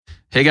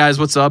Hey guys,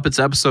 what's up? It's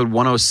episode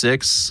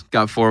 106.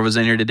 Got four of us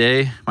in here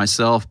today.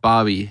 Myself,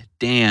 Bobby,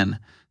 Dan,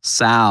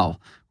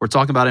 Sal. We're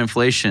talking about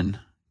inflation,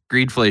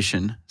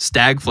 greedflation,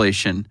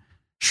 stagflation,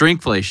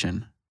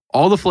 shrinkflation.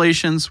 All the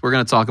flations we're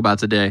going to talk about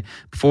today.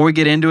 Before we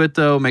get into it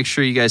though, make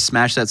sure you guys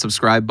smash that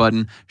subscribe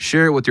button,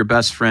 share it with your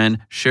best friend,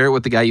 share it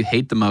with the guy you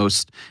hate the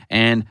most,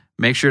 and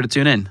make sure to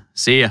tune in.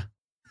 See ya.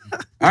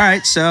 All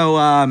right, so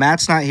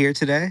Matt's not here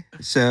today,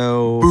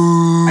 so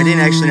I didn't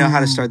actually know how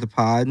to start the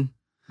pod,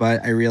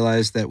 but I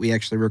realized that we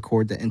actually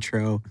record the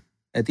intro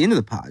at the end of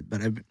the pod,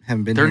 but I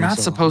haven't been They're here not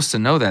so supposed to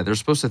know that. They're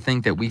supposed to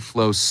think that we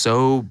flow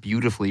so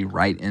beautifully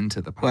right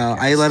into the podcast. Well,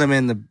 I let him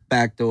in the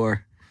back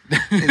door.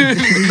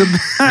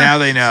 Now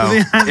they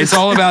know. It's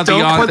all about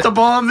Don't put the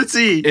ball on the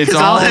tee. It's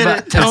all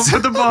about Don't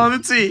put the ball on the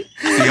tee.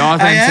 the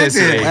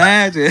authenticity. I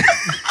had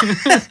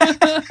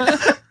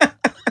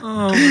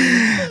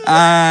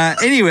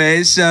to.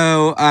 Anyways,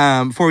 so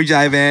before we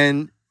dive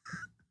in,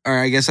 or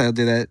I guess I'll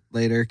do that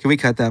later. Can we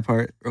cut that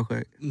part real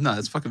quick? No,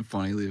 it's fucking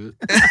funny. Leave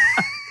it.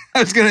 I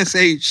was gonna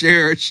say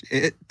share our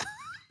shit.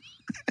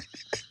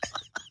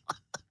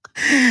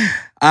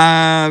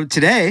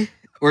 Today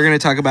we're gonna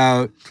talk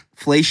about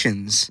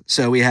inflations.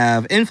 So we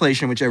have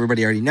inflation, which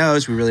everybody already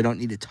knows. We really don't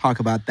need to talk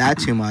about that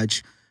too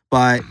much.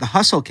 But the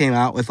Hustle came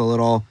out with a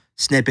little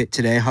snippet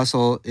today.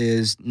 Hustle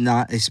is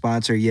not a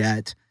sponsor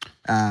yet.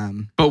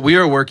 But we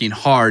are working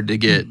hard to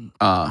get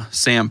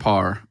Sam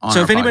Parr on So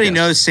our if anybody podcast.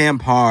 knows Sam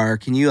Parr,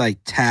 can you like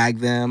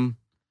tag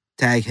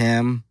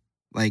him,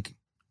 like,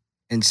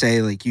 and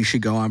say like you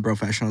should go on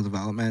professional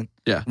development?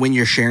 Yeah. When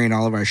you're sharing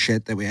all of our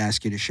shit that we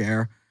ask you to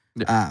share,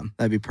 Yeah.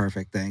 that'd be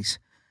perfect. Thanks.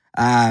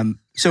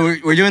 So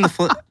we're doing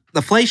the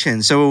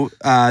deflation. So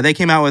they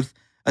came out with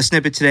a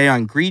snippet today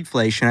on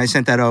greedflation. I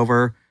sent that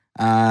over,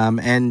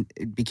 and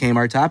it became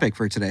our topic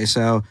for today.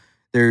 So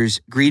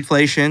there's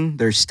greedflation,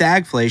 there's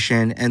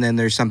stagflation, and then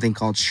there's something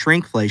called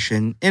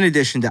shrinkflation. In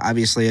addition to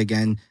obviously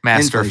again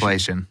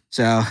Masterflation.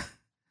 So,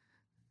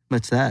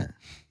 what's that?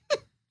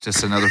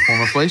 Just another form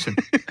of inflation.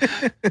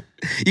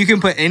 You can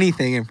put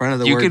anything in front of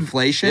the word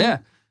inflation. Yeah.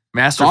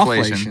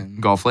 Masterflation.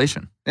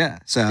 Golflation. Yeah.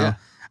 So,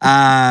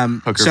 Yeah.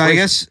 so I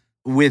guess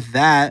with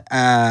that,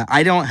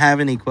 I don't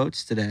have any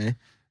quotes today.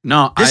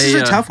 No, This is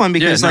a tough one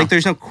because yeah, no.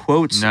 there's no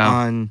quotes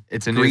on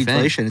It's a new thing.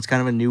 greedflation. It's kind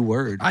of a new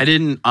word. I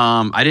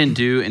didn't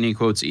do any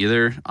quotes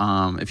either.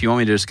 If you want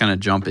me to just kind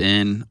of jump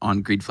in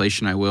on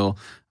greedflation, I will.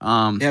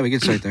 Yeah, we can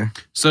start there.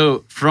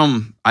 So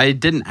I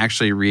didn't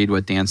actually read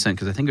what Dan sent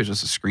because I think it was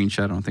just a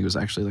screenshot. I don't think it was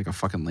actually like a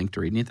fucking link to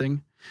read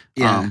anything.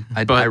 Yeah.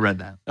 I read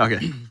that.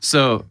 Okay.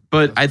 So,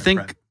 but I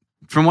think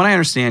from what I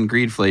understand,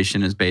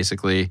 greedflation is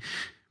basically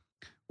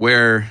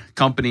where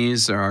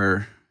companies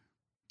are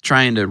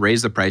trying to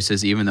raise the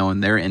prices, even though in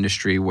their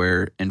industry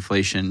where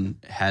inflation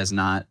has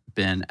not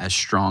been as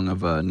strong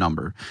of a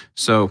number.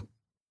 So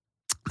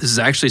this is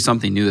actually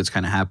something new that's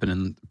kind of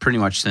happening pretty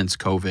much since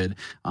COVID.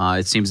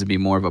 It seems to be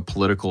more of a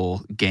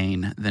political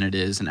gain than it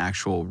is an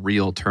actual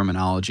real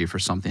terminology for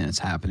something that's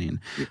happening.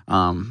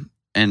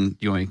 And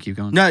you want me to keep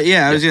going? No,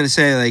 yeah, I was going to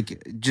say,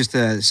 like, just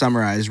to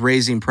summarize,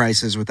 raising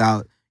prices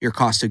without your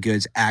cost of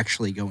goods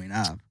actually going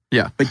up.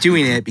 Yeah. But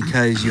doing it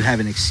because you have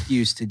an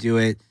excuse to do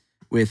it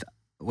with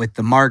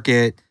the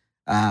market,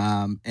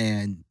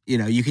 and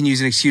you can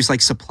use an excuse like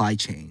supply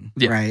chain,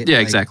 Yeah. right? Yeah,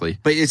 Like, exactly.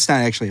 But it's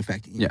not actually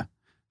affecting you. Yeah.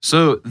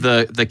 So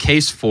the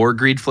case for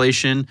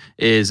greedflation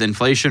is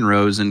inflation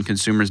rose and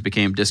consumers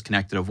became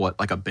disconnected of what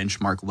like a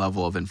benchmark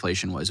level of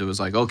inflation was. It was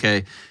like,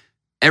 okay,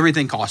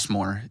 everything costs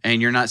more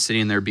and you're not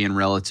sitting there being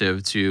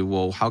relative to,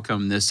 well, how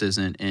come this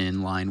isn't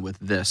in line with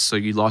this? So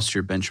you lost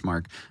your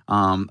benchmark.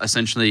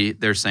 Essentially,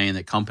 they're saying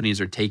that companies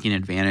are taking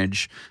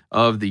advantage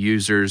of the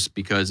users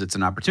because it's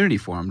an opportunity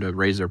for them to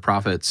raise their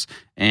profits.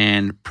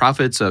 And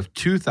profits of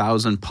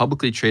 2,000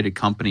 publicly traded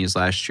companies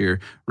last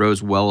year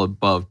rose well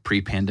above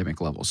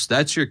pre-pandemic levels. So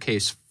that's your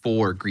case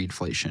for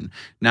greedflation.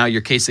 Now, your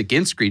case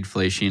against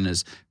greedflation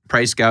is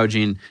price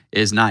gouging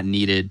is not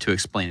needed to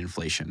explain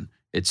inflation.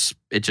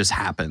 It just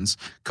happens.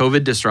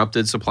 COVID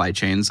disrupted supply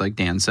chains, like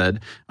Dan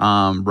said.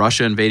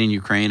 Russia invading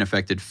Ukraine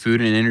affected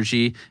food and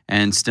energy,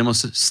 and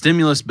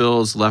stimulus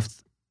bills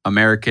left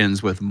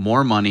Americans with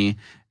more money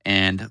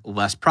and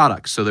less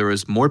products. So there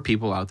was more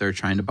people out there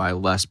trying to buy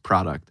less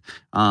product.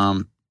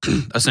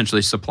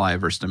 Essentially, supply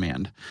versus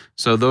demand.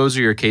 So those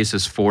are your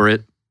cases for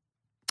it.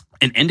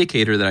 An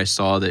indicator that I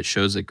saw that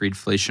shows that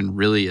greedflation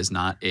really is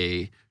not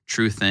a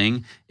true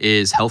thing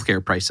is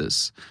healthcare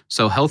prices.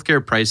 So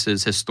healthcare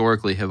prices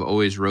historically have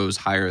always rose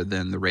higher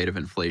than the rate of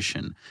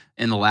inflation.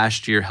 In the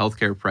last year,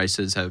 healthcare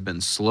prices have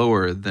been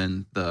slower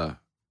than the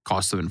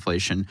cost of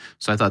inflation.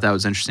 So I thought that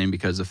was interesting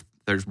because if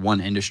there's one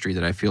industry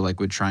that I feel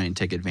like would try and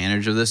take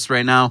advantage of this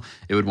right now,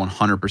 it would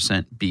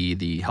 100% be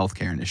the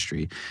healthcare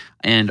industry.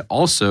 And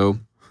also,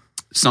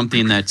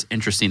 something that's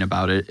interesting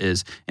about it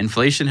is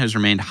inflation has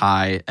remained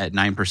high at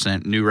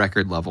 9%, new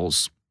record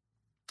levels,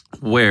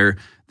 where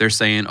they're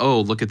saying,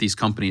 oh, look at these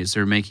companies.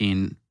 They're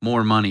making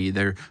more money.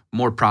 They're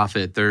more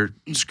profit. They're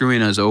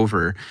screwing us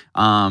over.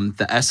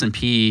 The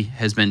S&P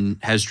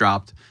has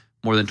dropped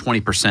more than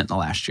 20% in the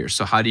last year.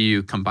 So how do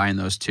you combine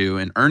those two?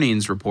 And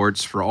earnings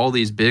reports for all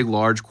these big,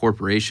 large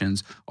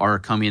corporations are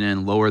coming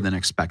in lower than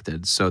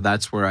expected. So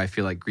that's where I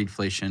feel like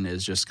greedflation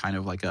is just kind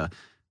of like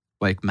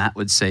Matt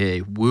would say,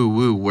 a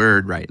woo-woo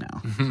word right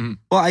now.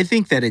 Well, I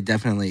think that it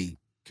definitely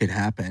could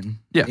happen.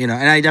 Yeah. And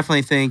I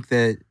definitely think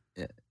that,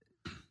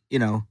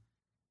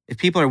 if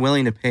people are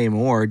willing to pay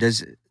more,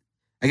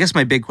 I guess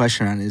my big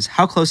question on it is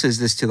how close is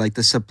this to like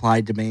the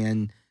supply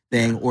demand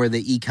thing or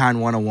the Econ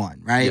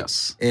 101, right?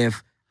 Yes.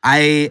 If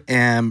I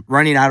am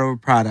running out of a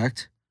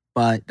product,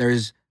 but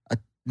there's a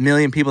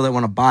million people that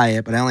want to buy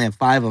it, but I only have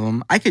 5 of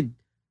them, I could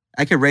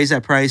raise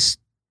that price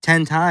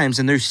 10 times,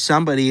 and there's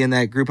somebody in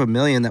that group of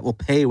million that will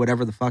pay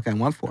whatever the fuck I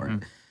want for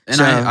it. And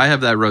So- I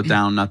have that wrote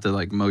down, not to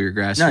like mow your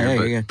grass No,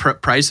 here, yeah,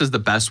 but price is the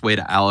best way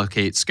to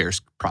allocate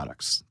scarce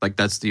products. Like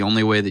that's the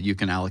only way that you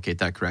can allocate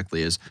that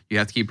correctly is you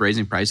have to keep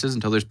raising prices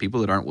until there's people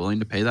that aren't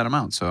willing to pay that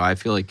amount. So I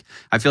feel like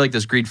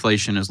this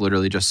greedflation is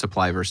literally just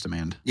supply versus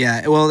demand.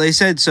 Yeah, well, they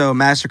said so.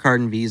 MasterCard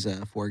and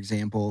Visa, for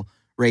example,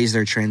 raised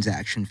their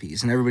transaction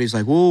fees, and everybody's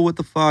like, "Whoa, what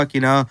the fuck?"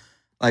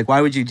 Like,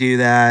 why would you do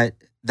that?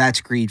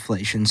 That's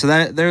greedflation. So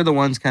that they're the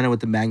ones kind of with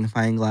the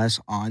magnifying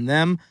glass on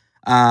them.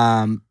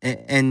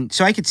 And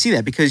so I could see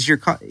that because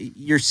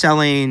you're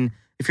selling,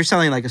 if you're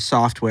selling like a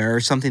software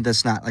or something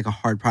that's not like a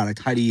hard product,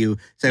 how do you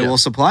say, well,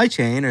 supply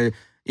chain or,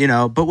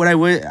 but what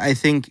I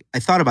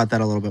thought about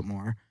that a little bit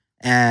more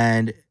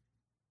and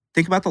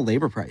think about the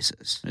labor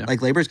prices. Yeah.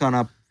 Like labor's gone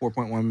up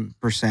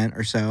 4.1%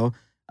 or so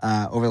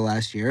over the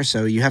last year.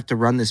 So you have to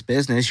run this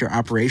business, your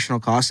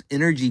operational costs,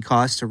 energy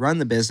costs to run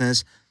the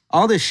business.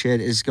 All this shit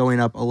is going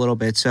up a little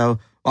bit. So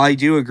while I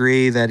do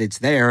agree that it's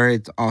there,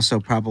 it's also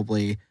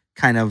probably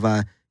kind of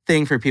a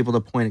thing for people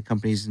to point at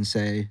companies and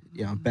say,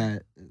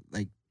 bad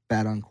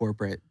on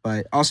corporate.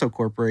 But also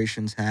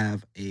corporations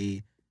have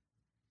a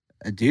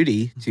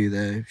duty to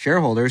the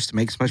shareholders to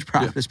make as much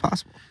profit as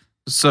possible.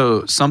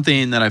 So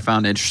something that I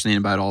found interesting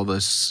about all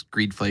this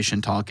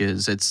greedflation talk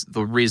is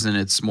the reason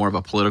it's more of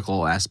a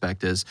political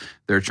aspect is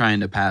they're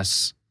trying to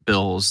pass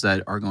bills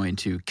that are going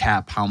to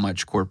cap how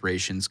much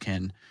corporations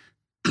can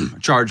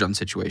charge on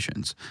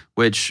situations,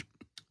 which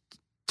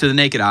to the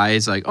naked eye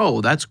is like,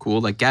 oh, that's cool.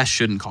 Like gas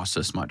shouldn't cost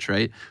this much,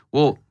 right?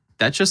 Well,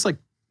 that's just like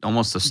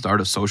almost the start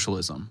of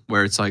socialism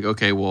where it's like,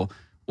 okay, well,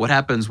 what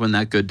happens when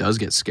that good does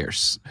get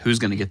scarce? Who's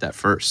going to get that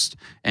first?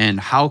 And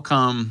how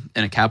come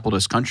in a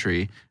capitalist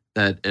country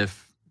that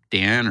if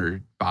Dan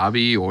or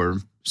Bobby or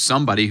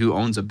somebody who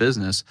owns a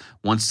business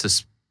wants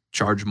to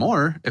charge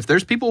more, if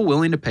there's people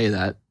willing to pay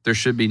that, there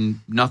should be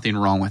nothing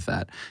wrong with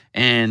that.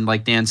 And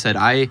like Dan said,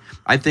 I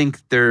think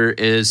there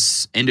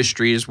is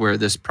industries where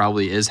this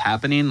probably is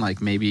happening,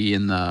 like maybe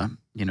in the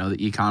the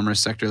e-commerce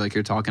sector like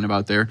you're talking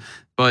about there.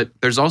 But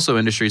there's also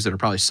industries that are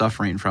probably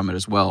suffering from it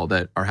as well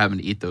that are having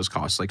to eat those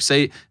costs. Like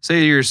say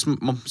you're a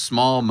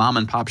small mom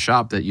and pop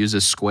shop that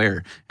uses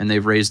Square and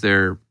they've raised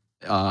their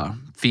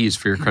fees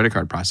for your credit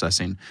card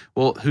processing.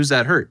 Well, who's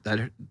that hurt?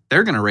 That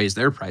they're going to raise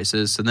their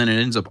prices, so then it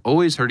ends up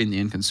always hurting the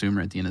end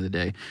consumer at the end of the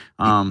day.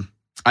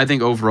 I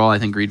think overall,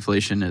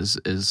 greedflation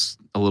is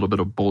a little bit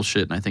of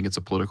bullshit, and I think it's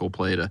a political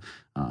play to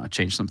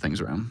change some things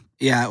around.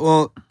 Yeah,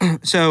 well,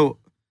 so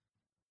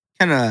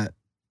kind of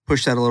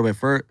push that a little bit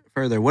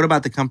further. What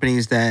about the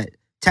companies that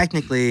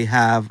technically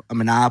have a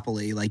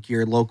monopoly, like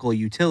your local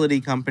utility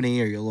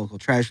company or your local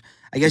trash?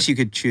 I guess you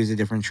could choose a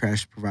different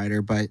trash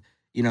provider, but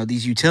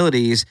these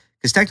utilities,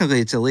 because technically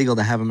it's illegal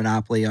to have a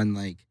monopoly on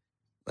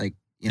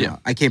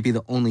I can't be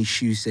the only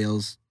shoe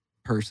sales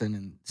person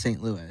in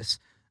St. Louis.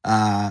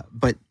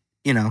 But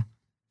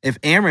if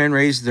Ameren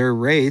raised their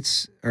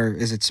rates, or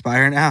is it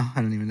Spire now?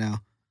 I don't even know.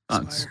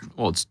 It's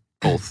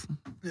both.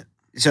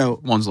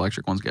 So one's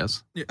electric, one's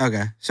gas.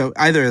 Okay, so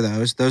either of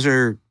those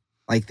are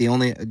like the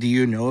only. Do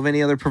you know of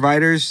any other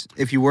providers?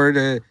 If you were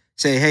to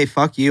say, "Hey,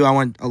 fuck you, I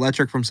want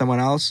electric from someone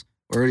else,"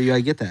 where do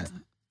I get that?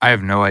 I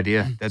have no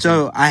idea.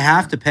 I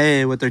have to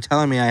pay what they're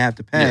telling me I have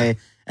to pay,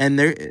 and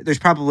there's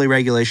probably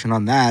regulation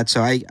on that.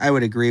 So I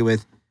would agree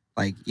with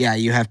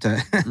you have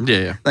to.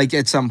 Yeah. Like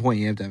at some point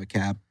you have to have a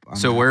cap.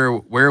 So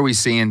that. where are we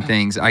seeing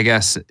things? I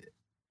guess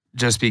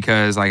just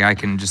because I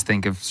can just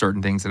think of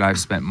certain things that I've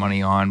spent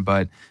money on,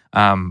 but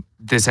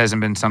this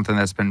hasn't been something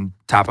that's been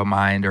top of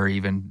mind or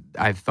even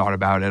I've thought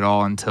about at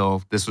all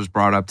until this was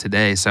brought up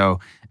today. So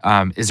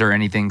is there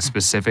anything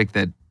specific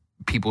that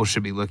people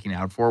should be looking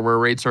out for where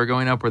rates are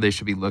going up, where they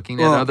should be looking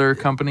at other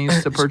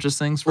companies to purchase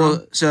things from?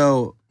 Well,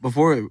 so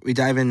before we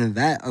dive into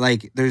that,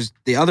 there's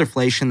the other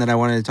inflation that I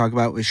wanted to talk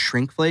about was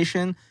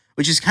shrinkflation,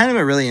 which is kind of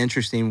a really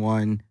interesting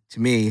one to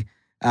me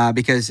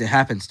because it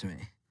happens to me.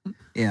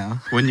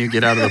 When you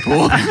get out of the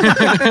pool.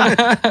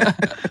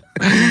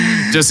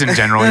 Just in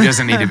general, he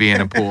doesn't need to be in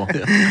a pool.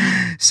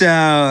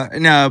 So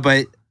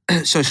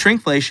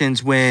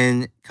shrinkflation's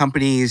when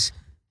companies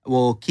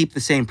will keep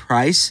the same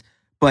price,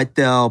 but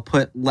they'll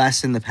put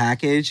less in the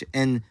package.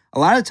 And a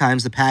lot of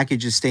times the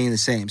package is staying the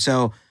same.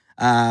 So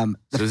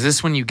is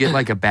this when you get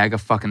like a bag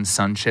of fucking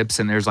Sun chips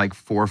and there's like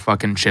 4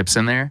 fucking chips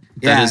in there?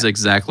 Yeah. That is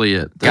exactly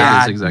it. God,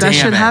 That is exactly that it.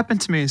 shit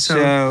happened to me.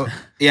 So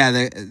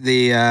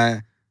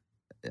the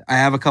I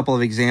have a couple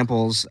of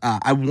examples.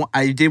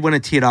 I did want to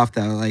tee it off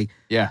though. Like,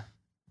 Yeah.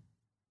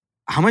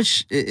 how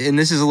much? And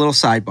this is a little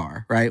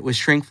sidebar, right? With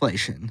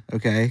shrinkflation,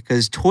 okay?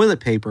 Because toilet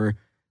paper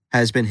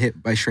has been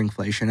hit by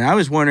shrinkflation, and I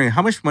was wondering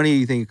how much money do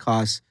you think it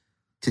costs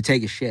to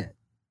take a shit,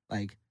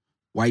 like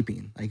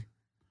wiping, like.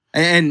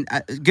 And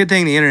good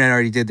thing the internet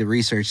already did the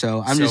research,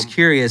 so I'm just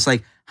curious,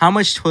 like, how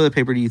much toilet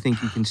paper do you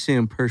think you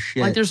consume per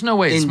shit? Like, there's no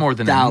way it's in more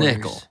than dollars? a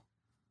nickel.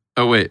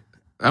 Oh wait.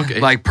 Okay.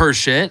 Like per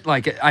shit?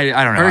 Like I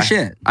don't know. Per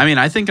shit. I mean,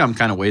 I think I'm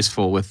kind of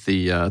wasteful with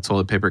the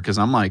toilet paper because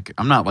I'm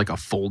not like a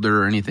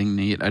folder or anything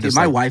neat. I Dude, just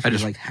my like, wife I is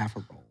just like half a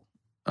roll.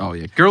 Oh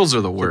yeah, girls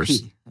are the to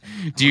worst.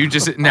 pee. Do you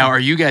just now? Are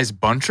you guys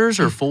bunchers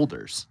or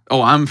folders?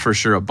 Oh, I'm for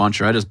sure a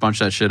buncher. I just bunch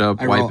that shit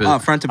up, I wipe roll,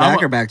 it front to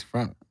back or back to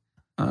front?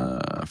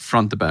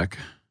 front to back.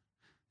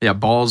 Yeah,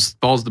 balls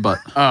to butt.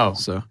 Oh,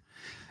 So,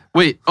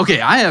 wait. Okay,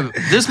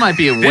 this might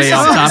be This way is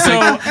off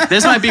topic.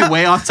 This might be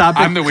way off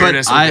topic. I'm the but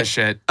weirdest with this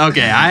shit.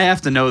 Okay, I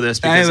have to know this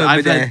I have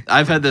because a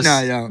I've had this. No,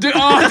 I don't.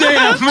 Oh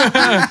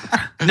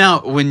damn!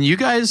 Now, when you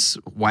guys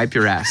wipe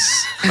your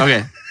ass,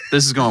 okay,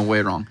 this is going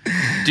way wrong.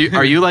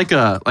 Are you like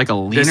a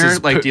leaner?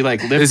 is Like, poop- do you like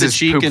lift this the is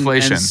cheek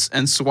poopflation.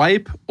 and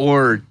swipe,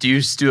 or do you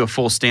just do a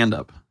full stand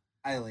up?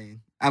 I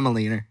lean. I'm a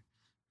leaner.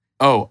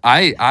 Oh,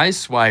 I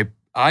swipe.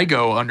 I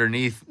go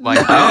underneath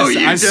like No, this.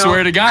 you I don't.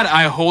 swear to God,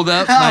 I hold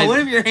up. Oh, my, what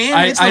if your hand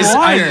I, hits the I, water?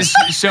 I just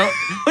show.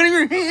 What if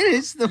your hand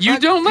hits the You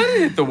fuck- don't let it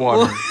hit the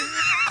water.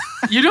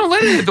 You don't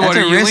let it hit the That's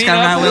water. a You risk lean I'm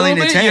up not a little willing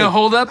to bit, take. You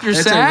hold up your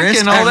That's a sack risk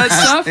and all I'm that not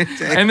stuff, willing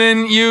to take. and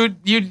then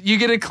you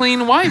get a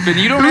clean wipe, and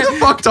you don't. Who the Have,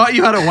 fuck taught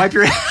you how to wipe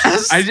your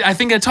ass? I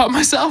think I taught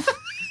myself.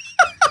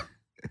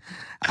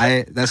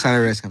 That's not a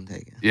risk I'm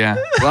taking. Yeah.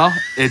 Well,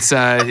 it's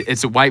a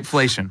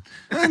whiteflation.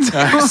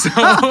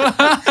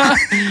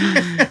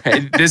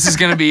 Hey, this is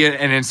gonna be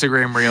an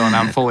Instagram reel, and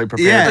I'm fully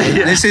prepared.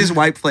 Yeah, this is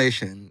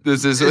wipeflation.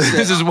 This is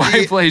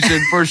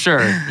whiteflation for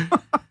sure.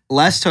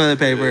 Less toilet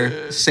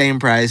paper, same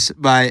price.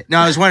 But no,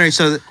 I was wondering.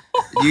 So,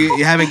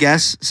 you have a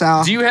guess,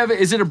 Sal? Do you have?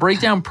 Is it a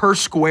breakdown per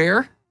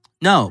square?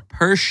 No,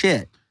 per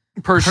shit.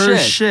 Per shit.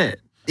 shit.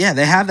 Yeah,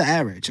 they have the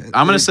average.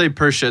 I'm gonna say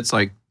per shit's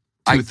like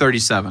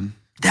 $2.37.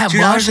 That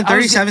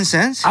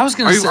 $2.37. I was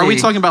gonna say. Are we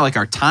talking about like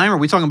our time? Or are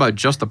we talking about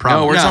just the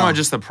product? No, we're No. talking about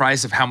just the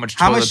price of how much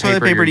How toilet much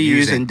toilet paper you're do you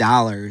use using. in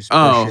dollars?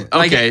 Oh, per shit?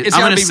 Like, okay. it's I'm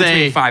gotta gonna be say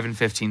between 5 and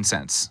 15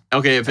 cents.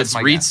 okay. If That's it's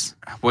my REITs,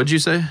 what'd you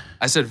say?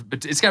 I said,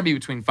 but it's gotta be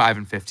between 5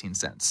 and 15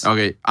 cents.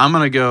 Okay, I'm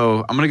gonna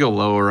go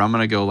lower. I'm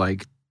gonna go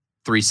like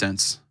 3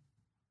 cents.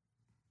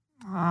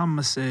 I'm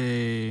gonna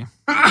say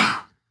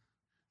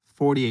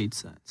 48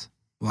 cents.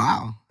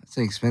 Wow, that's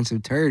an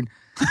expensive turd.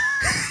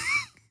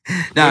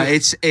 No,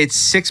 it's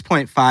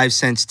 6.5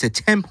 cents to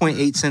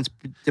 10.8 cents,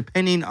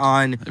 depending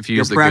on If you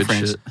your use the good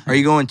preference. shit. Are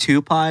you going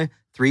 2-ply,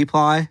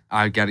 3-ply,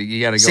 You gotta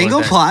go single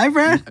with that. ply,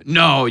 bro?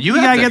 No, you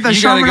gotta have get the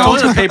you gotta Charmin go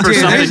Ultra. toilet paper. Dude,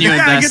 Something there's- you you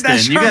gotta invest get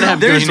that in. You gotta have Charmin.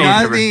 There's good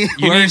not- paper. nothing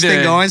You worse need than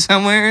to- going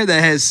somewhere that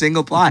has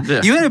single ply.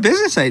 Yeah. You had a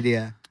business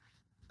idea.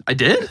 I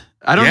did.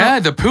 I don't Yeah, know.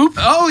 the poop.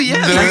 Oh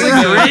yeah, The- that's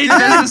a great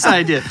business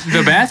idea.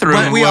 The bathroom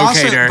But we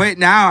locator. but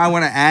now I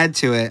want to add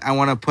to it. I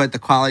want to put the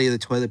quality of the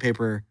toilet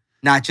paper,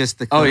 not just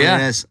the Oh, yeah.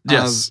 cleanliness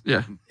Yes,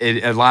 yeah.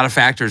 A lot of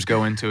factors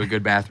go into a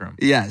good bathroom.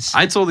 yes.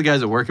 I told the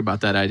guys at work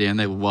about that idea and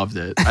they loved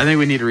it. I think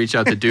we need to reach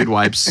out to Dude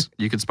Wipes.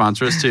 You could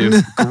sponsor us too.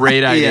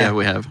 Great idea Yeah.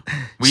 we have.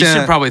 We So-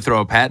 should probably throw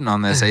a patent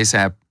on this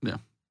ASAP.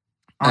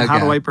 On how Okay.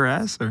 to wipe her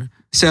ass? Or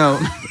So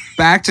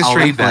back to I'll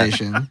leave that.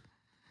 shrinkflation.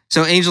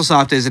 So Angel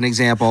Soft is an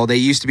example. They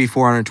used to be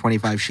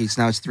 425 sheets.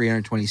 Now it's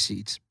 320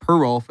 sheets per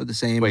roll for the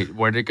same. Wait,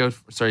 where did it go?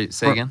 Sorry,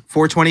 say again.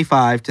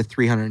 425 to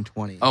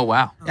 320. Oh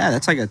wow. Yeah,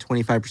 that's like a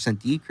 25%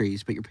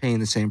 decrease, but you're paying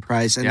the same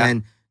price. And Yeah.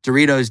 then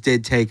Doritos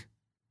did take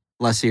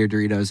less of your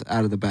Doritos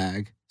out of the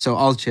bag. So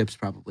all chips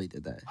probably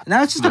did that.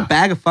 Now it's just a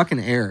bag of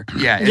fucking air.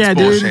 Yeah, it's Yeah, dude.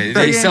 bullshit.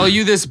 They Yeah. sell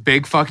you this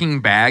big fucking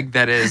bag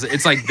that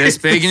it's like this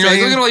big, and you're like,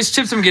 same. look at all these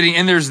chips I'm getting,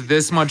 and there's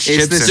this much It's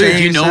chips the in same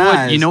it. Dude,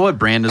 size. you know what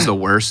brand is the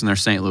worst in their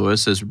St.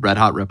 Louis is Red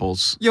Hot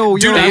Ripples. yo,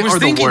 Dude, yo, I was are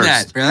the thinking worst.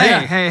 that. Really?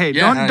 hey, hey,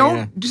 Yeah.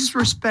 don't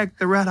disrespect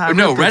the Red Hot.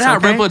 No, Riplets, Red Hot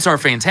okay? Riplets are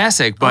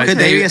fantastic, but Could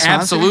they be they a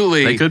sponsor?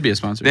 absolutely They could be a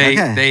sponsor. They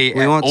Okay.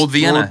 We won't- Old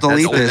Vienna. we'll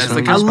delete That's- this that's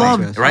when the we I Sponsor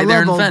love, us. Right I there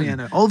love in Old Fenton.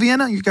 Vienna. Old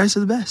Vienna, you guys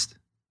are the best.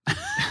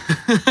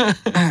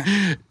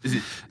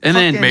 And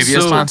then Fuck maybe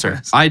a so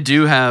sponsor. I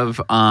do have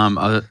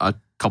a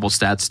couple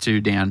stats too,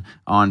 Dan,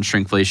 on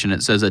shrinkflation.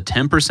 It says a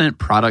 10%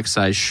 product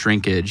size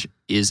shrinkage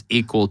is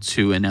equal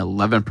to an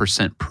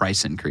 11%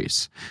 price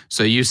increase.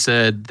 So you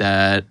said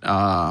that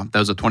that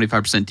was a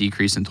 25%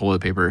 decrease in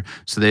toilet paper.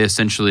 So they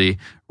essentially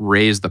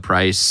raised the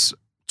price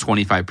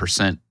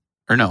 25%,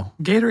 or no,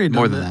 Gatorade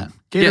more does than that.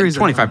 Gatorade's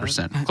Yeah,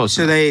 25%. Close.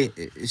 So enough.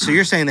 so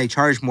you're saying they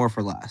charge more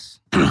for less.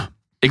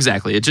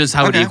 Exactly. It's just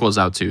how Okay. it equals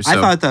out to. So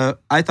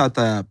I thought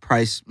the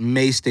price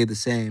may stay the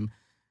same.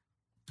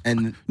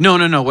 And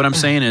no. What I'm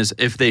saying is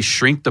if they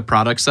shrink the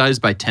product size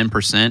by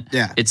 10%,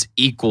 yeah. it's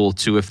equal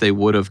to if they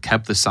would have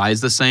kept the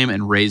size the same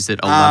and raised it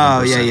 11%.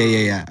 Oh,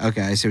 yeah.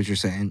 Okay, I see what you're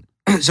saying.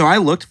 So I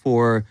looked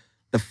for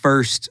the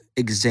first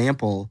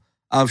example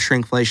of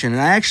shrinkflation,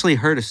 and I actually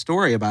heard a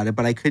story about it,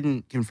 but I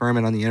couldn't confirm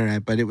it on the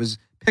internet. But it was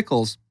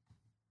Pickles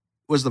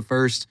was the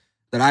first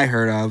that I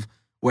heard of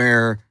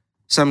where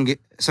some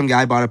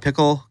guy bought a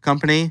pickle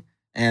company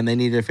and they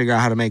needed to figure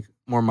out how to make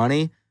more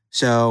money.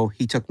 So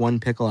he took one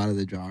pickle out of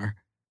the jar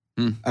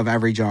of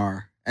every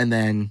jar and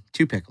then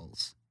 2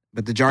 pickles.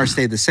 But the jar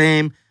stayed the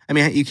same. I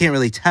mean, you can't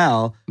really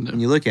tell when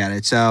you look at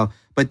it. So,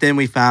 but then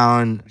we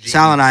found,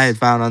 Sal and I had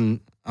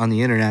found on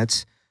the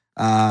internet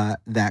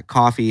that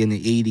coffee in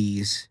the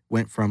 80s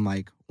went from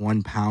like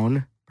 1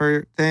 pound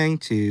per thing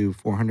to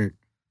 400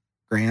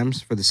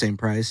 grams for the same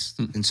price.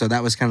 And so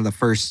that was kind of the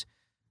first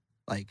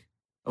like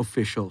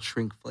official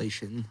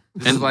shrinkflation.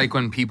 It's like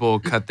when people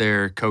cut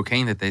their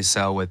cocaine that they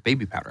sell with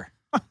baby powder.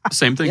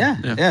 Same thing.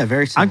 Yeah,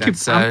 very similar.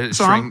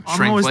 I'm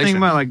always thinking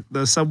about like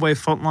the Subway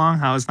footlong,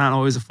 how it's not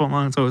always a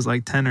footlong, it's always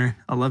like 10 or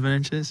 11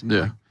 inches.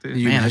 Yeah. Dude.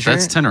 Man, if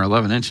that's 10 or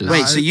 11 inches.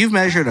 Wait, so you've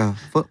measured a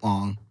foot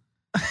long?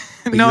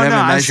 No,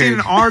 I've seen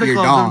an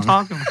article of them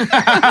talking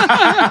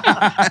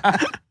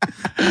about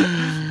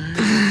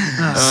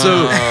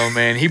Oh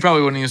man, he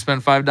probably wouldn't even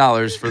spend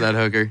 $5 for that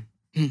hooker.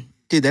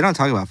 Dude, they don't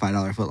talk about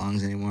 $5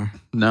 footlongs anymore.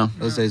 No.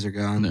 Those days are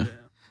gone.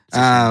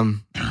 No.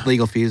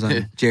 Legal fees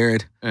on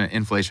Jared.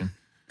 Inflation.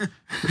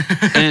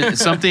 And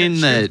something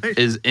that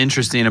is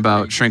interesting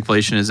about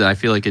shrinkflation is that I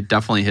feel like it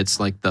definitely hits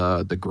like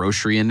the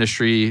grocery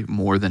industry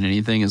more than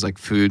anything, is like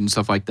food and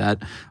stuff like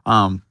that.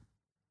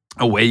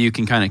 A way you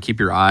can kind of keep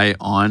your eye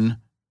on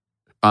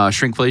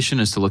shrinkflation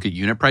is to look at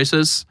unit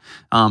prices.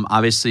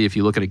 Obviously, if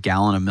you look at a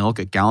gallon of milk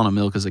is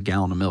a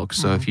gallon of milk.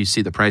 So if you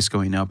see the price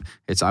going up,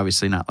 it's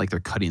obviously not like they're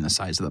cutting the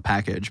size of the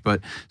package.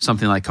 But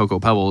something like Cocoa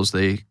Pebbles,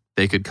 they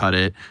could cut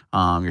it,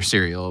 your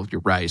cereal,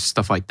 your rice,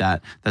 stuff like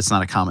that. That's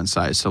not a common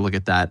size. So look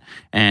at that.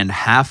 And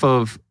half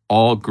of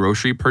all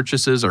grocery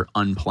purchases are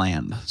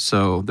unplanned.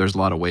 So there's a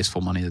lot of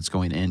wasteful money that's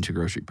going into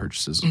grocery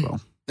purchases as well.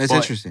 That's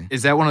interesting.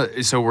 Is that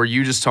so were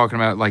you just talking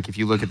about like if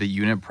you look at the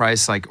unit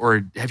price, like,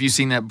 or have you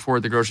seen that before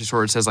at the grocery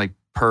store? It says like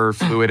per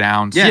fluid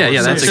ounce. Yeah,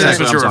 that's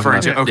exactly what you're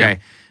referring to. about. Okay.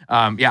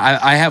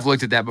 I have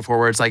looked at that before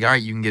where it's like, all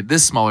right, you can get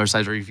this smaller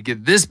size, or if you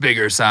get this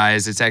bigger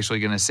size, it's actually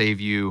going to save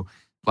you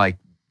like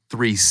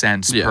 3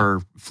 cents per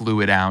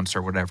fluid ounce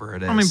or whatever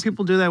it is. I mean,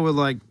 people do that with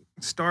like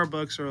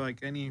Starbucks or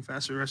like any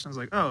fast food restaurants.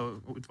 Like,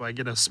 oh, do I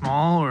get a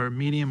small or a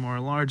medium or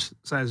a large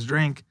size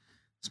drink?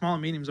 Small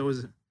and medium is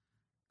always the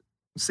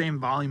same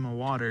volume of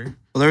water.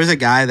 Well, there was a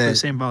guy The that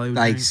same volume.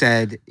 like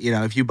said,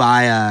 if you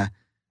buy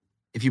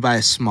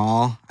a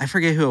small, I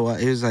forget who it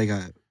was. It was like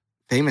a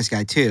famous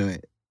guy too.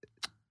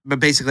 But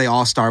basically,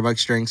 all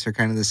Starbucks drinks are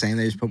kind of the same.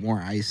 They just put more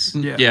ice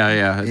Yeah.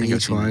 Yeah. I in think I've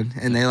each seen one,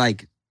 and they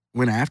like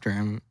went after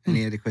him, and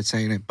he had to quit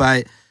saying it.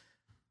 But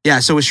yeah,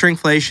 so with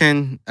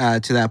shrinkflation,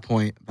 to that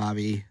point,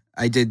 Bobby,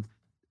 I did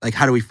like,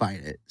 how do we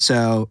fight it?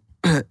 So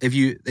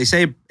they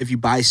say if you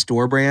buy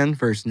store brand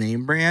versus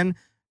name brand,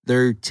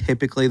 they're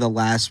typically the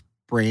last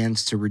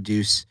brands to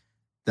reduce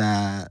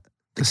the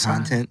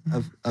content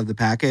of the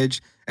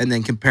package, and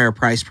then compare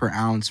price per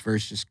ounce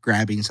versus just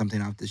grabbing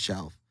something off the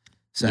shelf.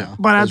 So,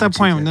 But at those are that two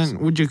point, tips. then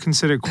would you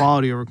consider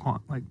quality over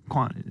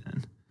quantity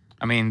then?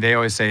 I mean, they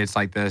always say it's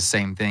like the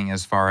same thing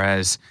as far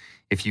as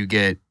if you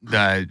get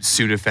the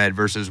Sudafed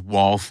versus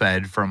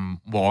Wall-Fed from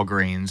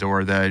Walgreens,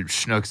 or the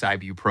Schnucks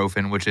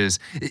ibuprofen, which is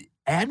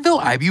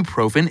Advil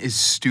ibuprofen is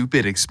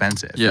stupid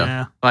expensive.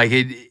 Yeah. Like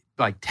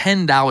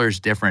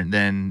 $10 different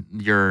than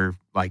your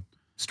like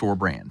store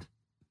brand.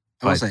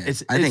 I will But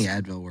say, I think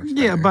Advil works.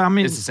 Yeah, better. but I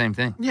mean, It's the same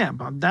thing. yeah,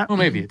 but that. Well,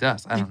 maybe it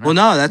does. I don't know. Well,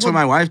 no, that's what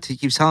my wife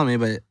keeps telling me.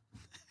 But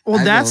Well,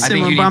 Advil. that's I think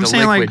similar. you But need I'm the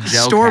saying like liquid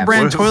gel store cap.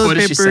 brand toilet what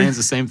paper. is she saying is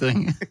the same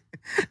thing?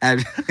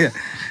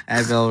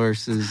 Advil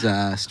versus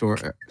store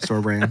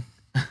brand.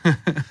 Well,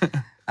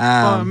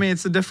 I mean,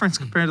 it's the difference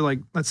compared to like,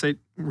 let's say,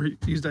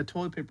 use that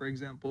toilet paper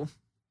example.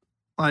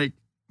 Like,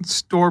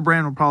 store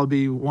brand will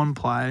probably be 1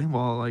 ply,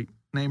 while like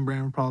name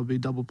brand will probably be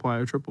double ply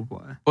or triple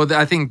ply. Well,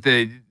 I think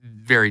the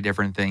very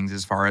different things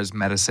as far as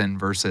medicine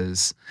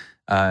versus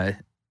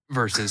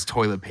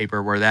toilet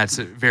paper, where that's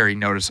very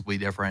noticeably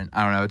different.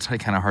 I don't know. It's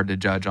kind of hard to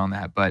judge on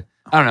that, but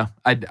I don't know.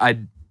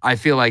 I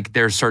feel like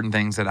there's certain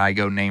things that I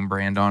go name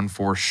brand on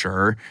for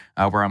sure,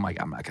 where I'm like,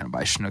 I'm not going to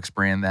buy Schnucks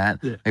brand that.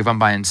 Yeah. If I'm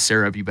buying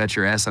syrup, you bet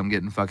your ass I'm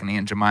getting fucking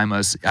Aunt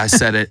Jemima's. I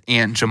said it,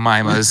 Aunt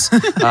Jemima's.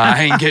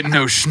 I ain't getting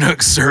no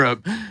Schnucks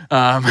syrup.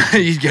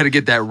 You got to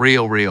get that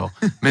real.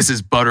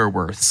 Mrs.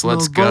 Butterworth's.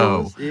 Let's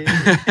go.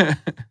 Yeah.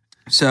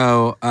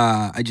 So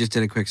I just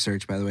did a quick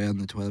search, by the way, on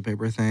the toilet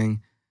paper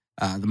thing.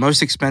 The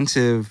most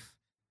expensive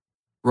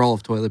roll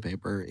of toilet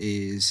paper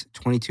is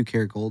 22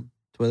 karat gold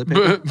toilet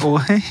paper.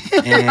 Boy.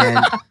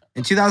 And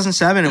in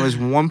 2007, it was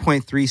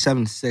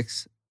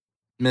 1.376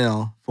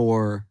 mil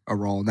for a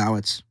roll. Now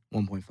it's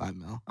 1.5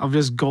 mil. Of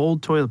just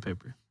gold toilet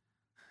paper.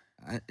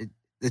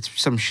 It's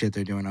some shit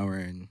they're doing over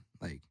in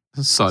like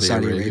Saudi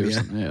Arabia. Arabia. Or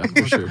something. Yeah,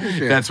 for sure.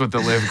 Sure. That's what the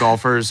live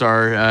golfers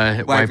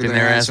are wiping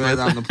their ass with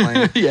on the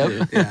plane.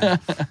 Yep.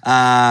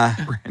 Yeah.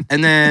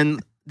 And then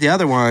the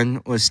other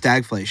one was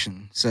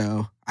stagflation.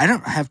 So I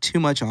don't have too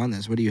much on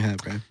this. What do you have,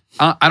 Brad?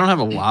 I don't have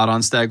a lot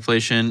on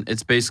stagflation.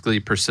 It's basically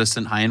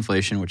persistent high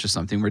inflation, which is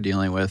something we're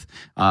dealing with.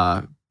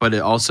 But it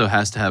also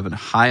has to have a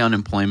high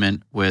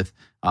unemployment with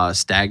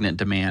stagnant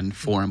demand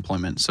for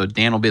employment. So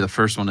Dan will be the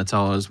first one to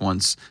tell us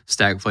once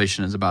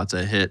stagflation is about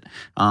to hit.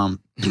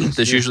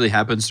 This usually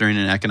happens during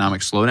an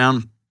economic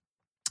slowdown.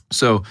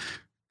 So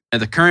at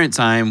the current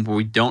time,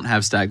 we don't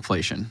have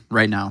stagflation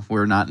right now.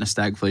 We're not in a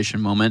stagflation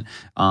moment.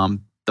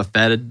 The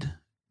Fed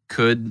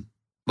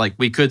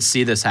we could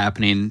see this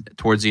happening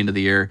towards the end of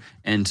the year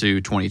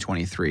into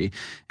 2023.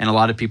 And a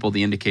lot of people,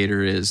 the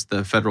indicator is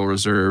the Federal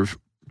Reserve,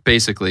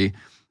 basically,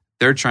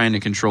 they're trying to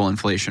control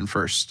inflation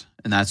first.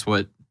 And that's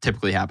what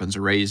typically happens,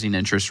 raising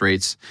interest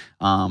rates.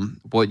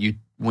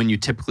 When you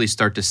typically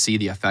start to see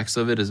the effects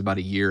of it is about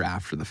a year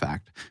after the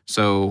fact.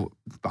 So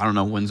I don't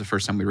know, when's the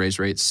first time we raised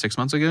rates? 6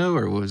 months ago,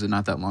 or was it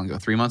not that long ago?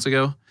 3 months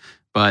ago?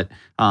 But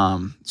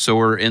so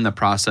we're in the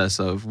process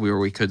of where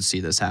we could see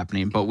this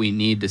happening, but we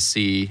need to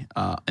see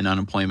an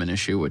unemployment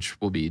issue, which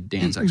will be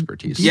Dan's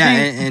expertise. Yeah,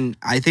 and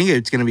I think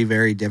it's going to be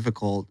very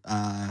difficult.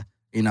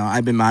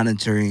 I've been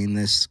monitoring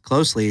this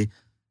closely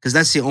because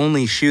that's the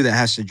only shoe that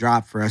has to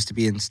drop for us to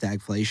be in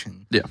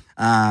stagflation. Yeah.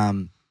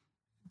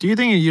 Do you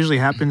think it usually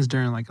happens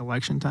during like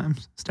election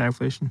times,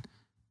 stagflation?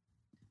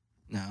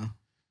 No.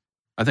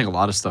 I think a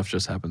lot of stuff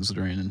just happens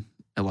during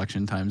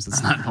election times.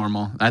 It's not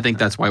normal. I think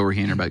that's why we're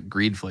hearing about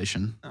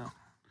greedflation. Oh.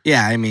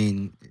 Yeah, I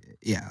mean,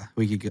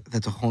 we could go,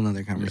 that's a whole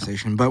nother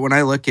conversation. Yeah. But when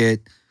I look at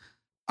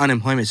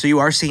unemployment, so you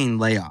are seeing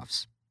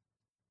layoffs.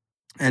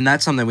 And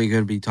that's something we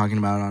could be talking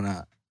about on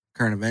a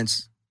current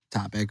events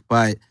topic.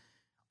 But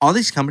all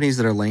these companies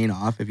that are laying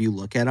off, if you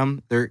look at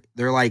them, they're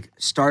like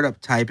startup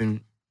type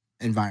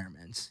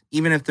environments.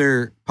 Even if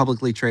they're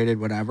publicly traded,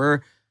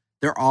 whatever,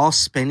 they're all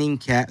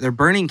spending they're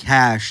burning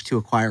cash to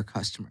acquire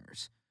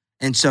customers.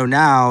 And so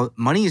now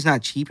money is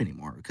not cheap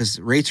anymore because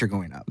rates are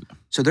going up.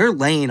 So they're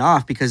laying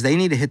off because they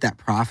need to hit that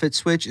profit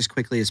switch as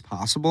quickly as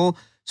possible.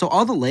 So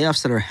all the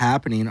layoffs that are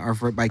happening are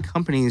by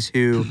companies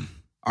who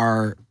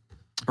are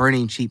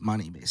burning cheap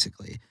money,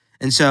 basically.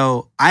 And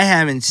so I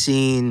haven't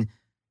seen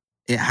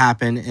it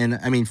happen. And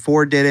I mean,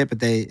 Ford did it,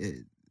 but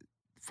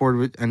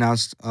Ford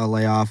announced a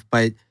layoff.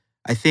 But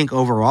I think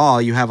overall,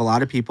 you have a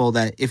lot of people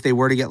that if they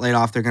were to get laid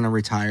off, they're going to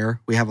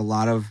retire. We have a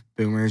lot of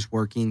boomers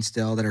working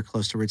still that are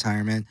close to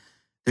retirement.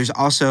 There's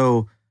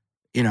also,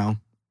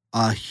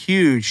 a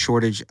huge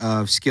shortage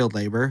of skilled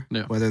labor,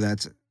 whether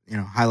that's,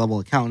 high-level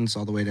accountants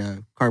all the way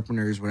to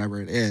carpenters,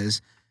 whatever it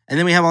is. And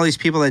then we have all these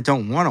people that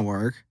don't want to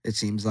work, it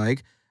seems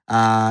like.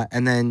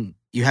 And then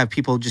you have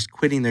people just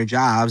quitting their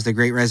jobs, the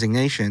great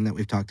resignation that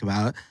we've talked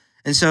about.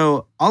 And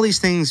so all these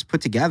things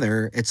put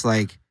together, it's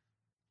like,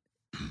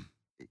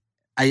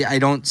 I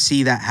don't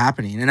see that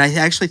happening. And I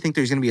actually think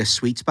there's going to be a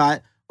sweet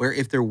spot where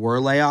if there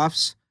were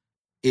layoffs,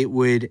 it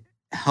would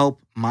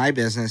help my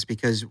business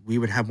because we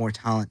would have more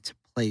talent to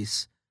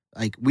place.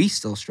 Like we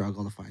still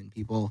struggle to find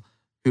people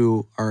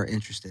who are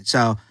interested.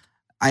 So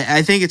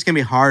I think it's going to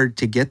be hard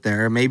to get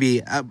there.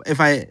 Maybe if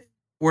I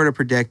were to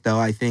predict though,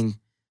 I think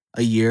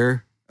a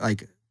year,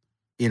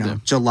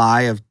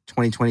 July of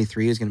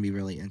 2023 is going to be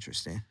really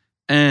interesting.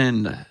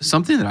 And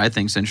something that I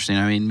think is interesting,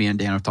 I mean, me and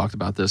Dan have talked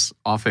about this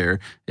off air,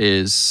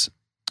 is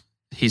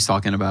he's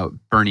talking about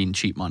burning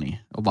cheap money.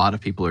 A lot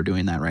of people are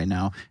doing that right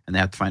now, and they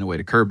have to find a way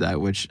to curb that,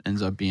 which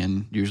ends up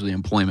being usually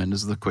employment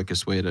is the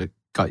quickest way to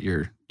cut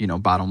your,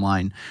 bottom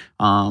line.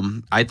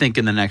 I think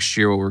in the next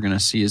year, what we're going to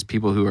see is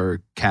people who are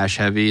cash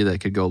heavy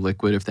that could go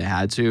liquid if they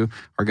had to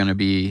are going to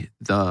be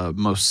the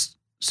most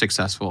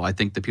successful. I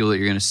think the people that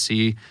you're going to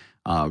see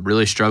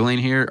really struggling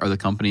here are the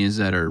companies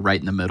that are right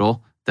in the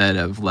middle that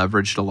have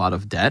leveraged a lot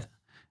of debt.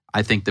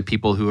 I think the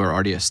people who are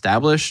already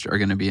established are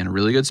going to be in a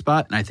really good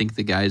spot. And I think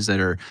the guys that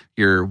are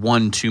your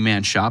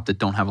 1-2-man shop that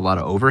don't have a lot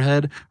of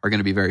overhead are going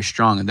to be very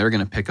strong. And they're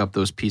going to pick up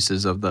those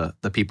pieces of the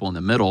people in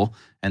the middle.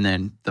 And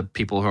then the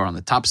people who are on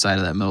the top side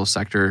of that middle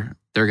sector,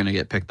 they're going to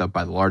get picked up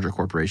by the larger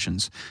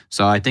corporations.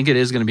 So I think it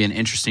is going to be an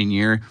interesting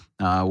year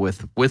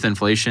with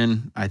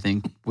inflation. I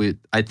think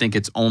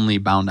it's only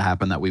bound to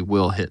happen that we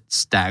will hit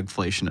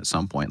stagflation at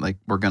some point. Like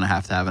we're going to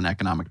have an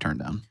economic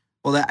turndown.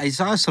 Well, I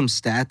saw some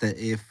stat that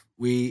if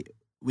we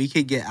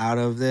could get out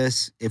of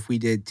this if we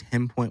did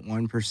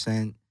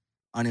 10.1%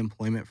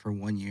 unemployment for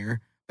 1 year,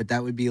 but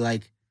that would be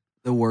like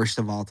the worst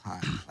of all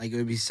time. Like it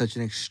would be such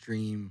an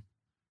extreme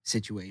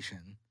situation.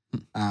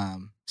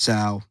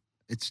 So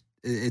it's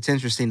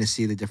interesting to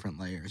see the different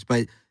layers.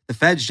 But the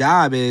Fed's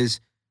job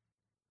is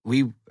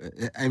to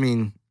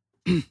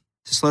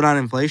slow down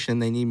inflation,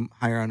 they need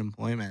higher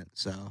unemployment.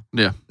 So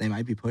they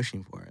might be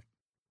pushing for it.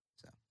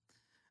 So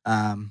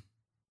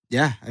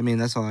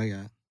that's all I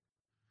got.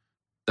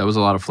 That was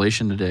a lot of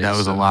inflation today. That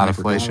was a lot of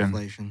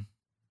inflation.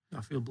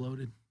 I feel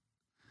bloated.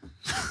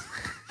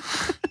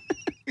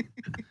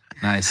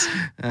 Nice.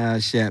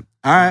 Shit.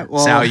 All right.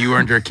 Well, Sal, you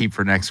earned your keep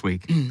for next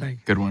week.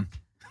 Good one.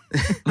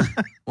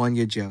 One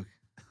good joke.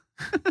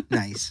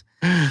 Nice.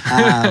 All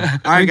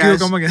right,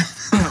 guys.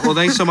 Well,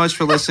 thanks so much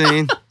for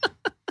listening.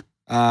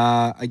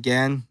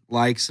 Again,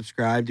 like,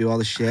 subscribe, do all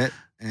the shit,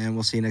 and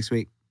we'll see you next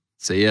week.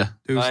 See ya.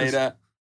 Later.